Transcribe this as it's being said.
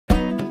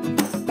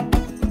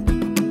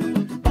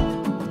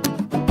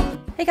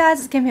Hey guys,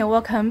 it's Kim here.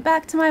 Welcome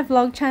back to my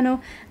vlog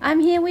channel. I'm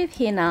here with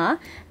Hina,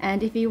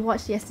 and if you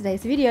watched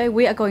yesterday's video,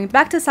 we are going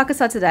back to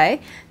Asakusa today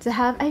to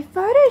have a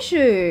photo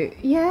shoot.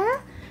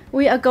 Yeah?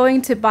 We are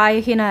going to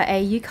buy Hina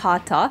a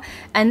yukata,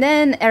 and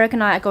then Eric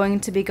and I are going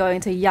to be going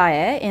to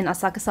Yae in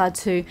Asakusa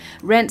to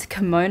rent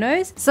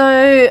kimonos.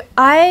 So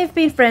I've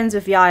been friends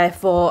with Yae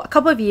for a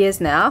couple of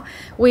years now.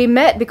 We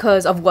met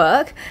because of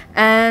work,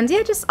 and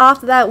yeah, just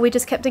after that we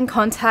just kept in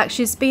contact.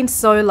 She's been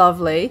so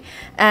lovely,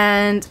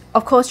 and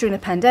of course during the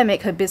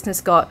pandemic her business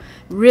got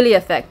really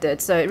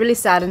affected, so it really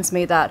saddens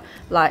me that,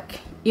 like,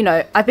 you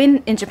know, I've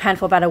been in Japan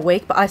for about a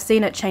week, but I've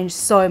seen it change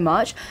so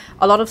much.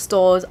 A lot of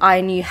stores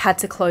I knew had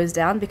to close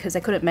down because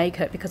they couldn't make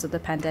it because of the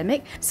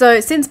pandemic.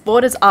 So since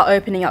borders are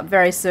opening up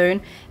very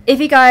soon,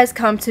 if you guys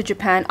come to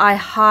Japan, I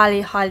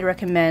highly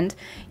recommend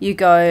you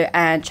go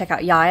and check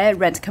out Yae,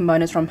 rent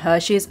kimonos from her.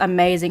 She's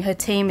amazing. Her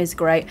team is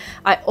great.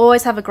 I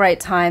always have a great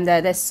time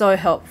there. They're so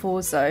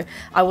helpful. So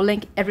I will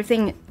link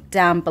everything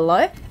down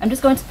below. I'm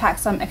just going to pack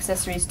some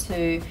accessories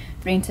to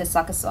bring to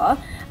Asakusa.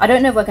 I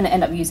don't know if we're going to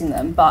end up using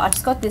them, but I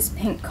just got this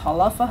pink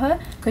collar for her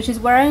because she's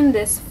wearing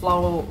this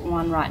floral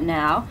one right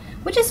now,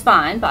 which is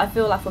fine, but I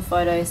feel like for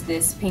photos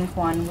this pink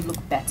one would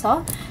look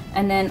better.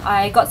 And then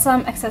I got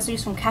some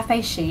accessories from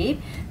Chic.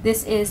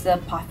 This is the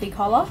puffy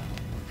collar,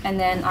 and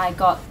then I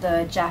got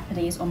the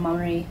Japanese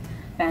omamori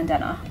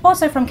bandana,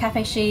 also from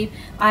Chic.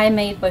 I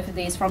made both of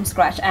these from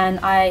scratch and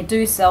I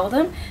do sell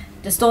them.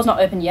 The store's not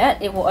open yet.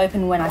 It will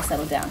open when I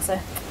settle down. So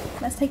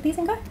let's take these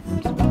and go.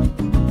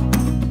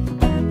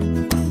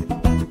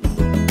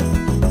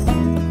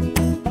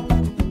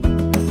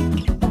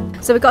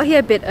 So we got here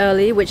a bit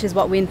early, which is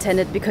what we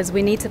intended, because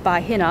we need to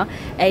buy Hina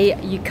a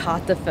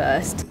yukata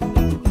first.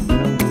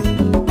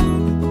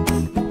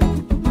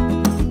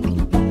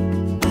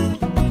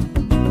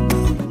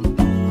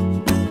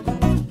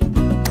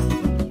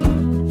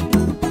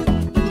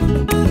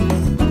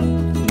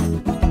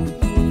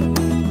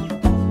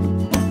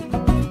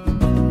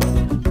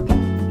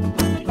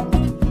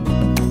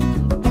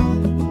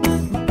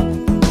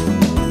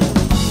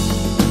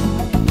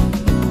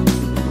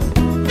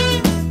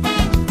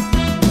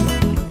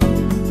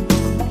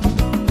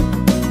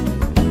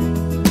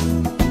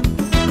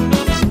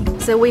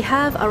 So we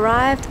have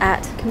arrived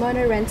at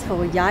Kimono Rental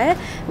Yae.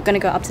 We're going to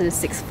go up to the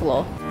 6th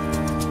floor.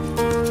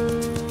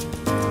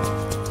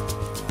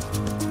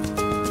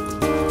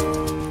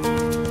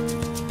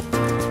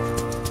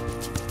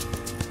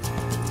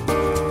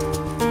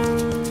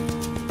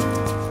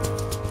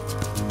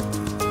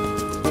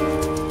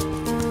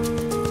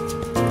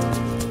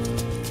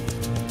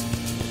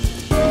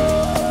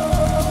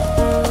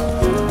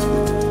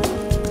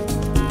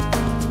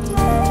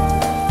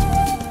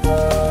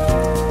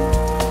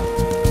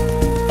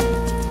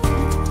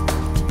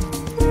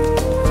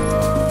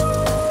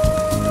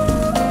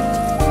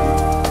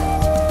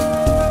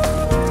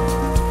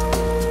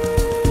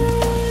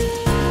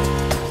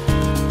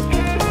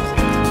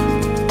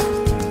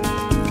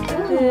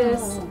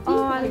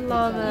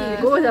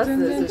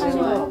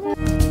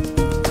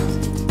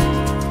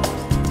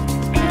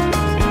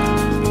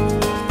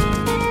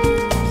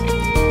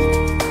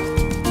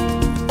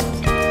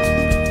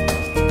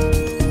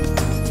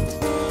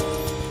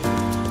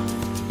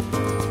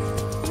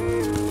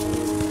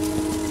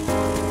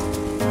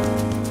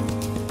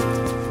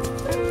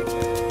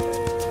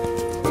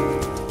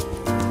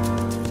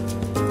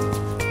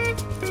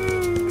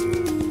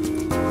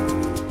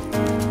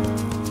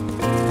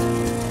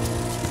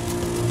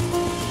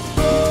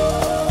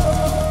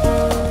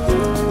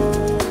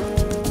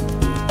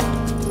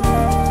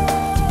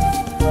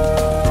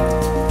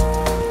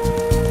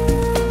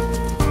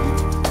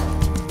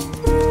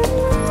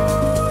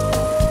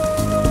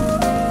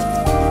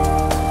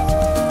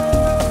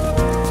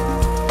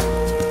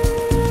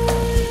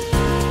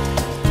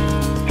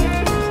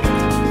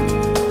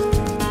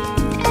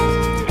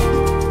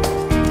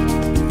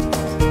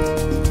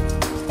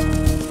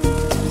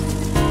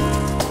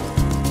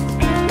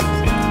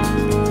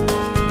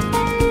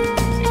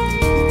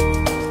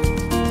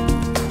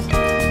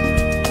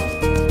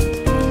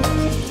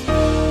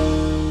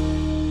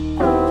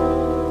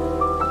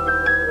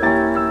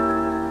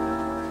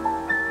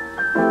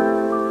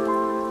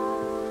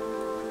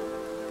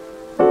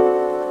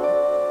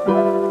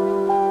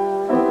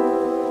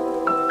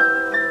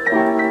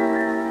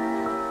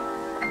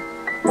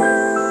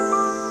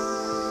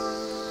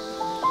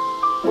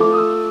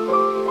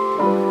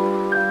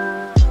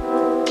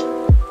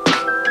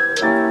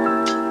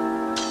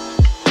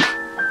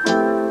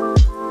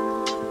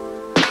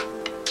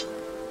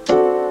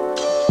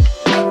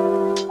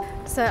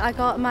 So I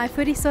got my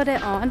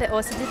furisode on. They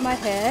also did my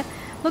hair.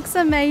 Looks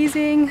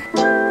amazing.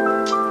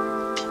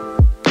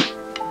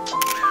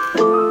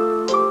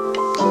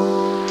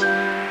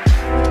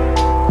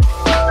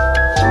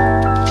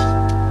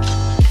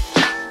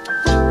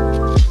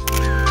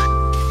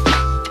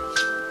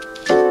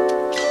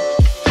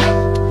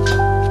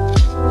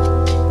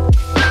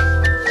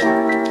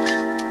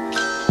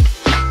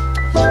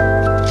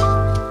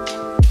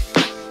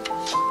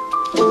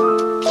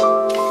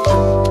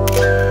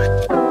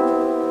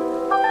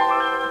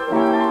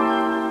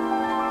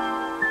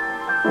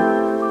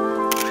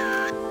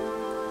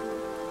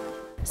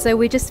 So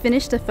we just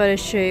finished the photo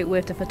shoot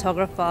with the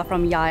photographer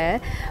from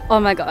Yae. Oh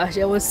my gosh,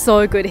 it was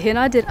so good.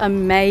 Hina did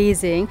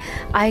amazing.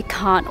 I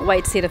can't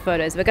wait to see the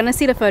photos. We're gonna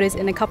see the photos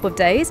in a couple of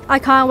days. I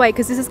can't wait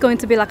because this is going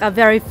to be like our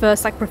very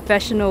first like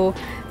professional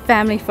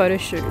family photo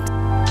shoot.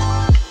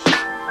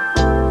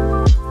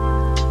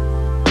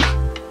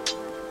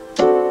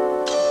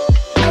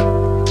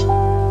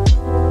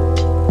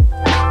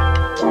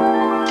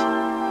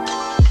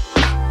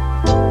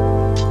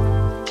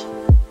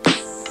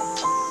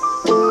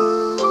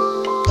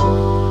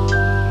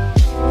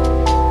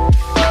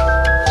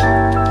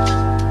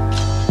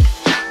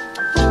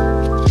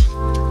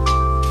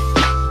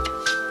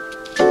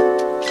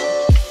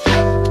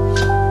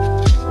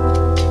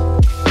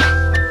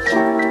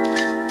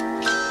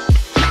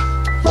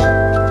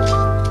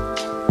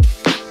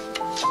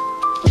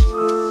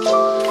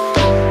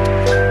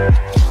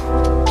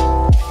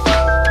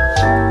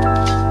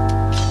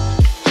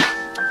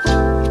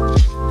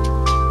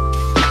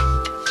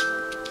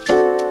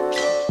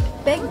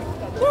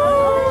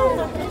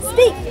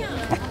 Speak!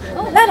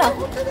 Louder!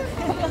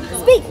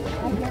 Speak!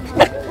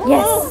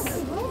 Yes!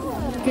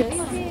 Good.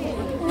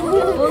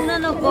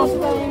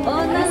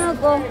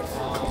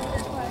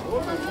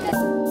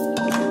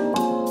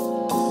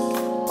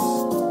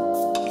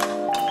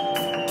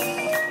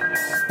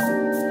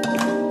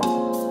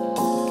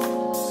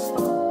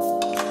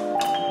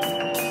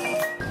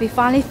 We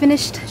finally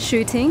finished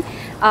shooting.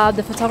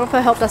 The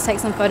photographer helped us take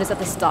some photos at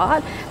the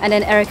start, and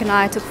then Eric and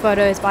I took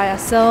photos by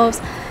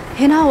ourselves.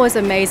 Hina was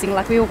amazing.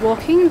 Like, we were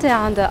walking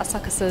down the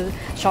Asakusa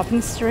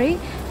shopping street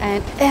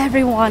and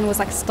everyone was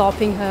like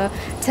stopping her,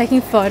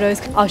 taking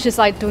photos. I was just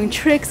like doing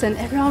tricks and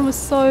everyone was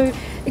so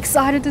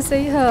excited to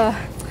see her.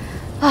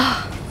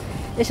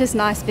 It's just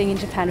nice being in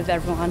Japan with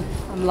everyone.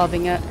 I'm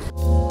loving it.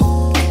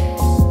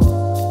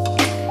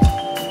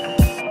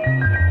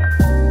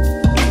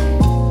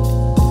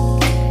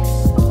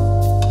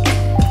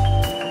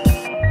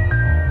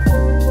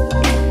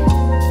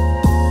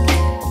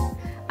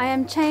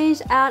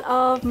 Changed out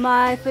of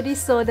my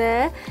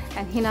furisude,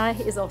 and Hina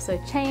is also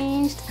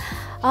changed.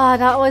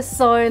 That was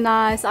so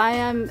nice. I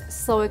am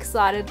so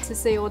excited to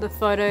see all the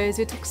photos.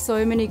 We took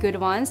so many good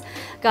ones.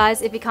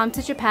 Guys, if you come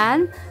to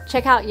Japan,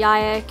 check out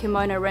Yae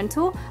Kimono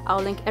Rental.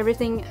 I'll link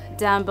everything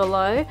down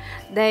below.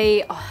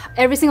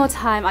 Every single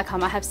time I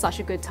come, I have such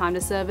a good time.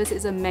 The service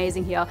is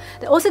amazing here.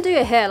 They also do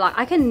your hair. Like,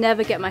 I can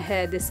never get my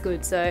hair this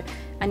good, so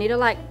I need to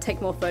like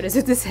take more photos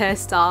with this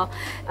hairstyle.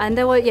 And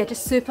they were, yeah,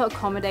 just super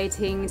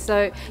accommodating.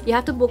 So you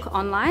have to book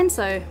online,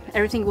 so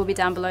everything will be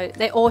down below.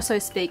 They also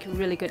speak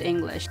really good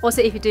English.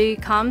 Also, if you do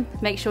come,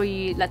 make sure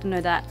you let them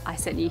know that I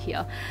sent you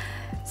here.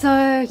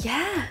 So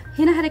yeah,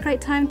 Hina had a great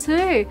time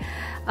too.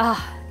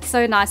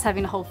 So nice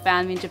having the whole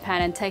family in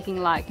Japan and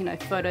taking, like, you know,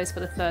 photos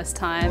for the first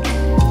time.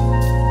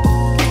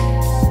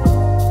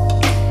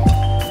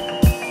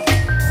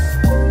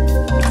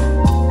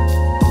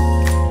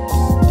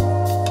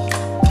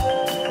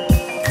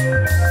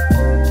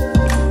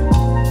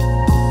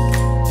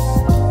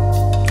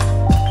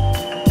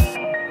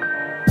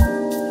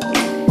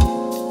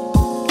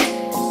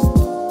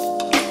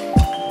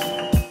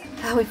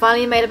 We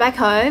finally made it back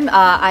home.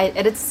 I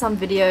edited some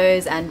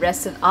videos and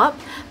rested up,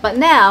 but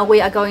now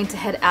we are going to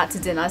head out to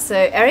dinner. So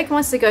Eric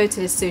wants to go to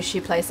this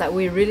sushi place that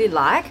we really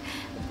like.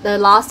 The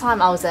last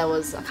time I was there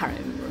was, I can't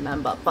even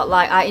remember, but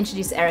like, I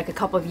introduced Eric a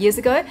couple of years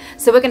ago.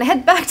 So we're gonna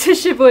head back to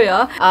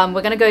Shibuya.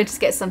 We're gonna go just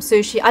get some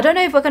sushi. I don't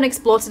know if we're gonna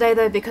explore today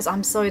though, because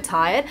I'm so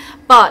tired,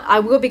 but I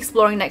will be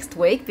exploring next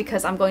week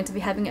because I'm going to be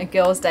having a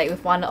girls' date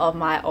with one of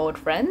my old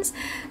friends.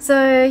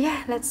 So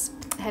yeah, let's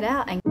head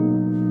out and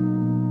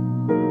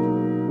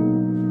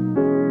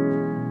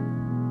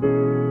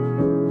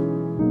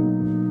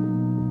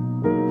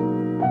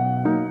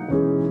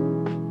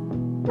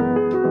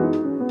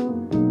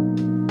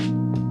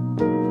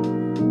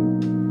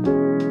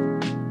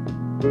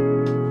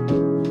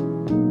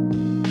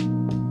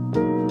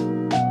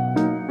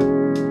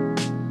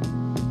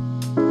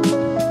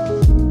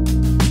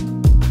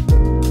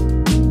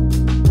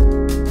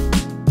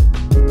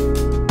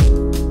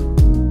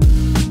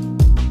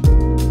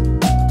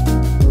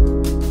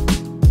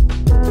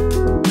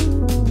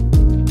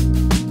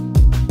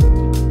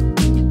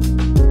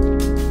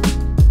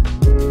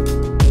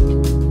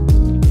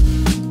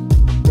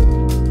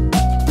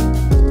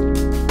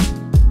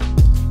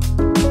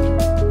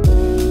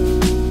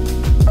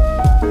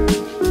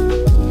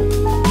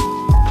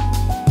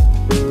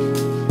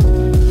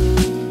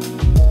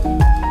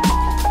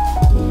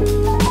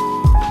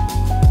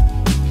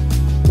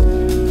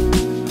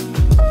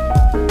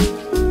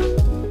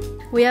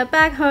we are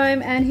back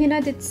home, and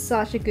Hina did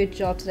such a good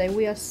job today.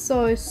 We are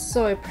so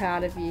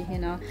proud of you,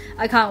 Hina.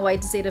 I can't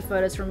wait to see the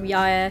photos from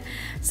Yae.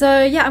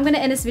 So yeah, I'm gonna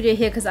end this video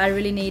here because I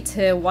really need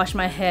to wash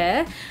my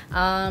hair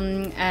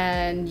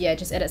and yeah,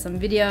 just edit some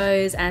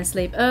videos and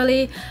sleep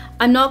early.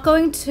 I'm not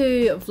going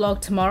to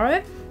vlog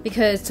tomorrow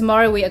because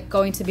tomorrow we are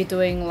going to be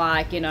doing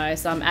like, you know,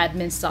 some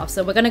admin stuff.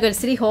 So we're gonna go to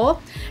City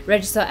Hall,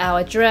 register our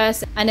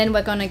address, and then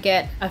we're gonna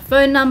get a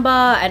phone number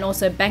and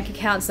also bank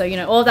account, so you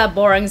know, all that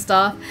boring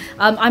stuff.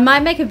 I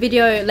might make a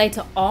video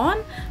later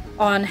on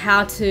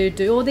how to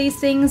do all these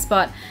things,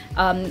 but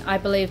I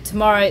believe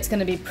tomorrow it's going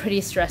to be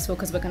pretty stressful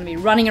because we're going to be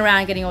running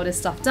around getting all this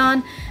stuff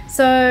done.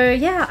 So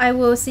yeah, I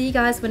will see you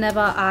guys whenever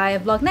I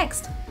vlog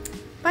next.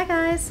 Bye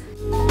guys!